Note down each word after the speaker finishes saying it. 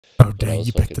dang,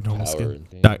 you picked the normal skin.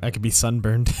 I could be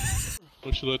sunburned.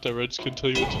 Don't you let that red skin tell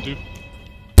you what to do?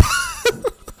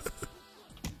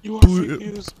 You are fake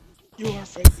news. You are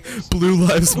fake news. Blue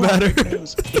lives matter.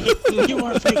 You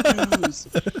are fake news.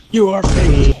 You are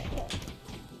fake.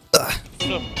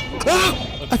 No.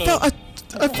 I fell.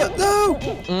 No.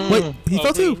 Wait, he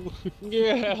fell too.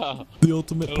 Yeah. The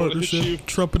ultimate partnership.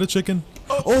 Trump and a chicken.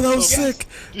 Oh, that was sick.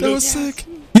 That was sick.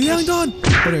 You hanged on.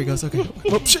 Oh, there he goes. Okay.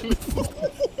 Oh shit. No.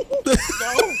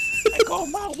 I got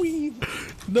my weave.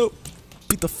 Nope.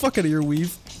 Beat the fuck out of your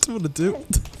weave. That's what I'm gonna do.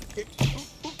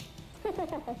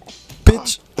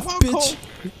 Bitch. Bitch.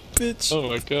 Bitch. Oh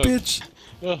my god. Bitch.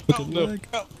 Look at No. leg.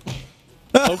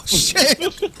 Oh shit.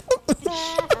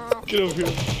 Get over here.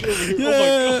 Get over here.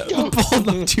 Yeah. Oh my god. The ball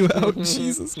knocked you out.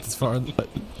 Jesus. It's far.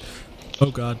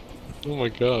 Oh god. Oh my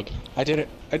god. I did it.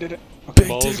 I did it. The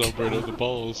balls, Alberto. The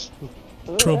balls.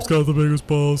 Trump's got the biggest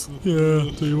balls. Yeah,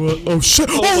 tell you what. Oh shit!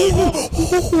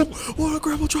 Oh, what a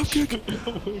grapple drop kick!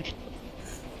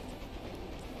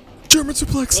 German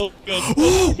suplex! Oh god!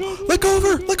 Oh! Let go of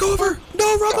her! Let go of her!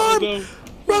 No, wrong arm! No.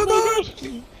 Wrong arm!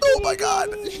 Oh my god!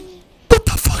 What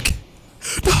the fuck?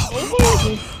 No!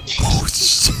 Oh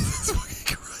Jesus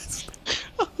fucking Christ!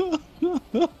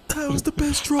 That was the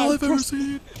best draw I've ever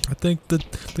seen. I think the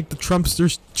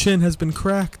Trumpster's chin has been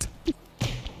cracked.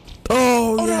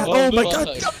 Oh yeah! Oh my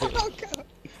god!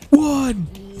 One!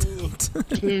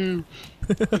 Two!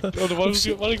 Oh, why don't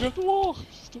you grab the wall?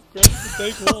 Stop grabbing the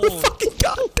dang wall! Fucking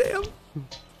goddamn!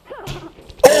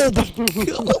 Oh my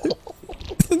god!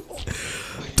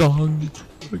 Dong!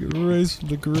 Fucking raised from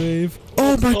the grave.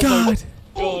 Oh my god!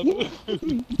 God!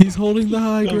 He's holding the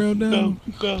high ground now.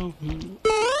 No!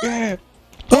 Yeah.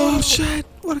 Oh shit!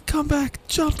 What a comeback!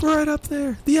 Jump right up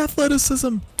there! The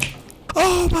athleticism!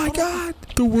 Oh my god!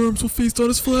 The worms will feast on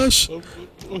his flesh! Oh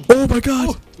my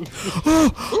god!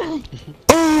 Oh!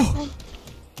 Oh!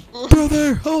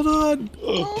 Brother, hold on!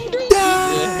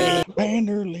 Yeah!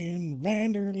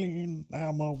 Vanderlyn,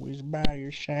 I'm always by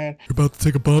your side. You're about to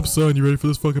take a bump, son. You ready for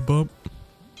this fucking bump?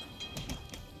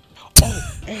 Oh,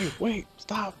 hey, wait,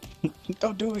 stop.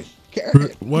 Don't do it.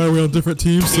 Carrot. Why are we on different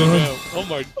teams, son? Oh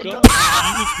my god!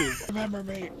 Remember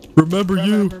me. Remember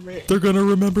you. me. They're gonna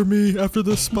remember me after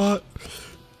this spot.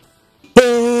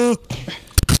 Oh,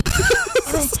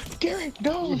 Garrett,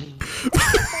 no.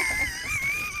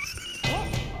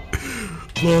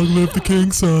 Long live the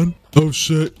king, son. Oh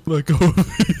shit, let go of me.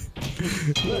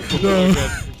 No.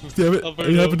 Damn it,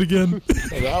 it happened again. Oh,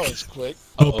 that was quick.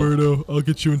 Alberto, I'll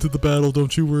get you into the battle,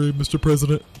 don't you worry, Mr.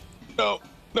 President. No.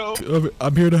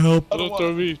 I'm here to help. Don't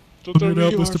throw me! Don't throw I'm here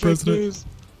to me! help, Mr. President.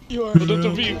 You are. Don't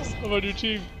throw me! I'm on your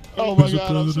team! Oh my Mr.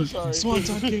 god, I'm so President. sorry.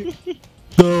 Swanton kick.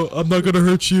 No, I'm not gonna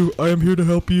hurt you. I am here to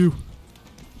help you.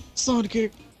 Swan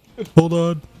kick. Hold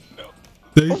on.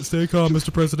 Stay calm,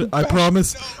 Mr. President. I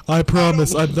promise, I'm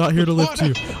not here to lift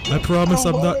you. I promise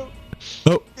I'm not.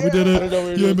 Oh, we did it.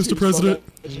 Yeah, Mr. President.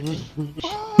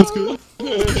 Let's go.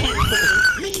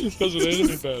 Doesn't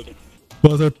anything bad.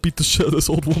 Well, I beat the shit out of this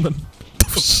old woman.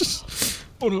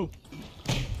 Oh no.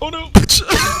 Oh no!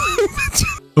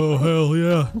 Oh, hell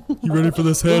yeah. You ready for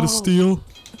this head of steel?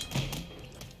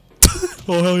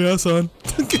 Oh, hell yeah, son.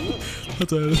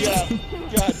 That's it. Yeah,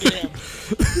 goddamn.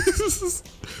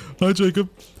 Hi, Jacob.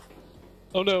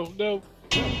 Oh no, no.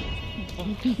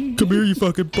 Come here, you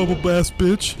fucking bubble blast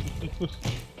bitch.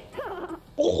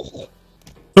 Oh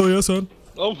yeah, son.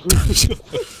 Oh.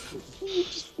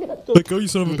 Let go, you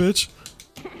son of a bitch.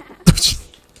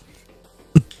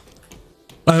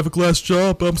 I have a glass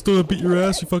jaw, but I'm still gonna beat your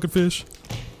ass, you fucking fish.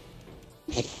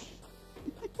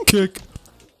 Kick.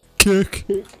 Kick.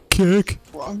 Kick.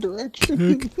 Wrong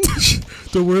direction. Kick.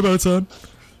 Don't worry about it, son.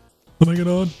 I'm hanging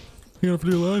on. Hanging on for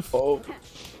dear life. Oh.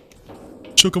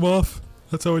 Shook him off.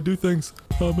 That's how I do things.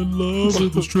 I'm in love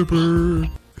with the stripper.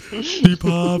 She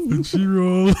pop and she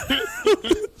roll.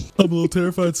 I'm a little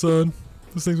terrified, son.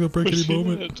 This thing's gonna break any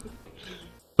moment.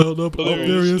 Oh, nope. Oh,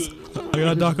 there he is. I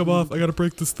gotta knock him off. I gotta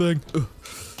break this thing.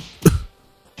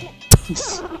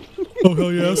 Oh,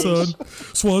 hell yeah, son.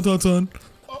 Swanton, son.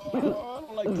 Oh, I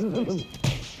don't like this place.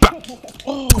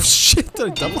 Oh, shit. Did I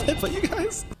double headbutt you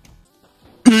guys?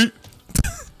 Oh,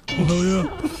 hell yeah.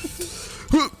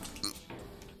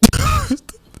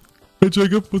 Hey,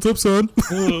 Jacob. What's up, son?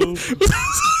 Hello.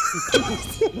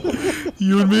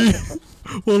 You and me.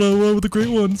 One-on-one with the great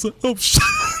ones. Oh, shit.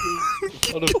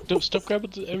 Oh no, don't stop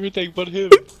grabbing everything but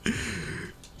him.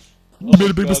 You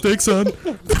made a big mistake, son.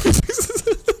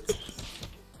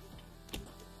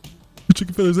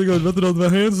 Chicken feathers ain't got nothing on my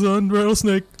hands, son.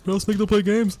 Rattlesnake. Rattlesnake don't play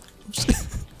games.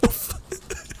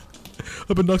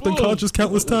 I've been knocked unconscious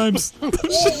countless times. My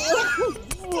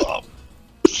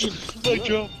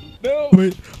jump. No!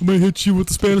 I might hit you with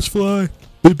the Spanish fly.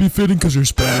 It'd be fitting because you're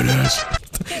Spanish.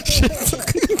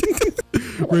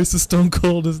 Racist Stone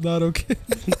Cold is not okay.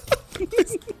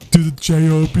 Do the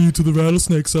J-O-B to the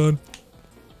rattlesnake, son.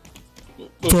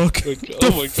 Fuck.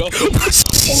 Oh my god.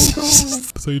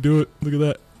 That's how you do it. Look at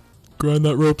that. Grind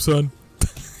that rope, son.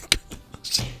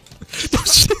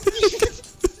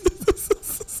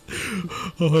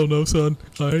 Oh hell no, son.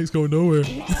 I ain't going nowhere.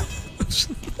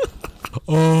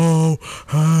 Oh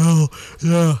hell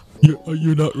yeah.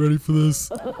 You're not ready for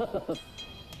this.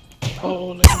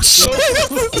 Oh, let's go.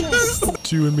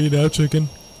 It's you and me now, chicken.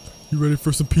 You ready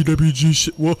for some PWG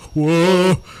shit? Whoa,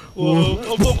 whoa, whoa.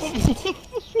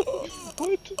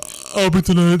 What? I'll be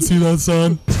tonight. See that,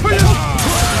 son.